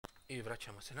I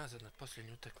vraćamo se nazad na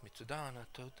posljednju utakmicu dana,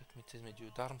 to je utakmica između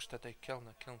Darmstadta i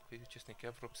Kolna. Koln koji je učesnik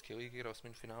Evropske lige igra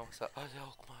Osminu finalu sa SV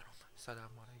Alkmarom. Sada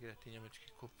mora igrati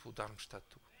njemački kup u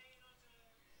Darmstadtu.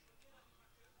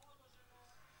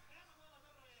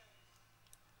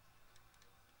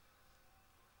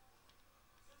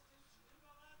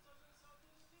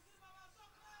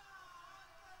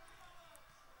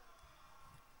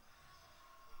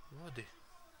 Vodi.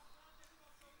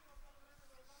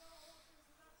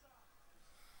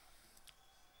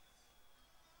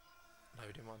 Da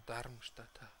vidimo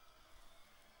Darmstadta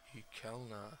i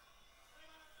Kolna.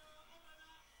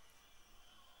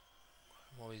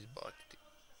 Moramo izbaciti.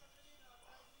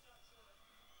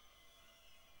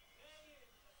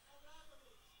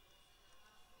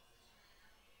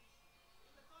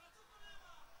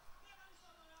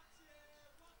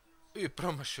 I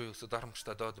promašuju se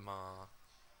Darmstadt odmah.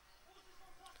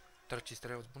 Treći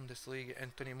strelac Bundeslige,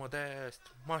 Anthony Modest.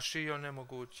 Mašio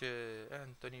nemoguće.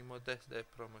 Anthony Modest da je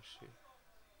promašio.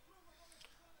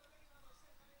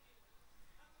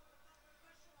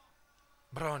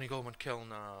 Brani golman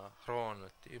Kolna, Hron,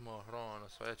 Timo Hron,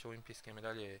 osvajaće olimpijske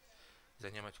medalje za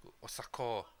Njemačku.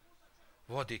 Osako,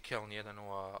 vodi Koln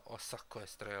 1-0, Osako je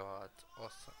strelac,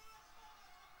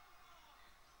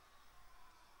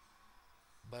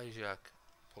 Bajžak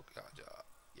pogađa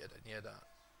 1-1.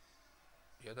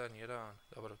 1-1,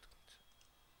 dobro utakmica.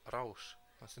 Rauš,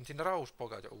 Konstantin Rauš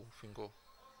pogađa, fin gol.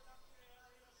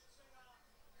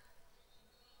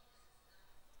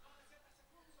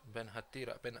 Ben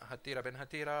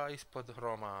Hatira ispod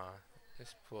Hroma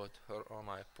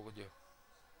je pogodio.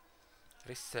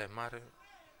 Risse,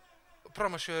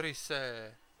 promašio je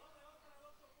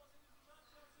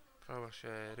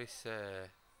Risse.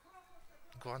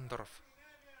 Gondorf.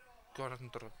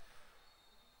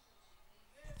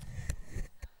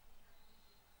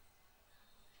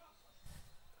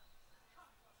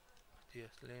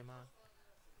 Matijas Lehmann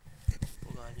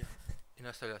pogađa i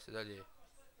nastavlja se dalje.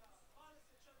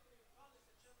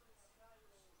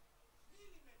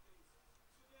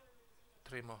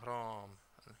 Timo Hrom.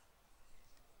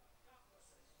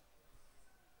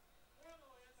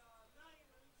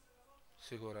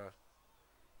 Siguran.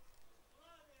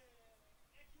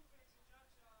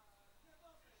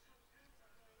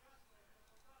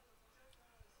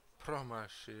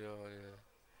 Promašio je.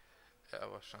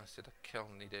 Evo šanse da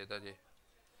Koln ide dalje.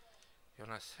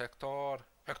 Jonas Hector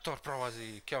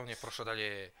prolazi, Koln je prošao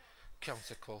dalje. Koln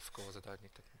se kvalifikovao za daljnje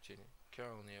takmičenje.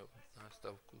 Koln je u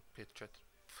nastavku 5-4.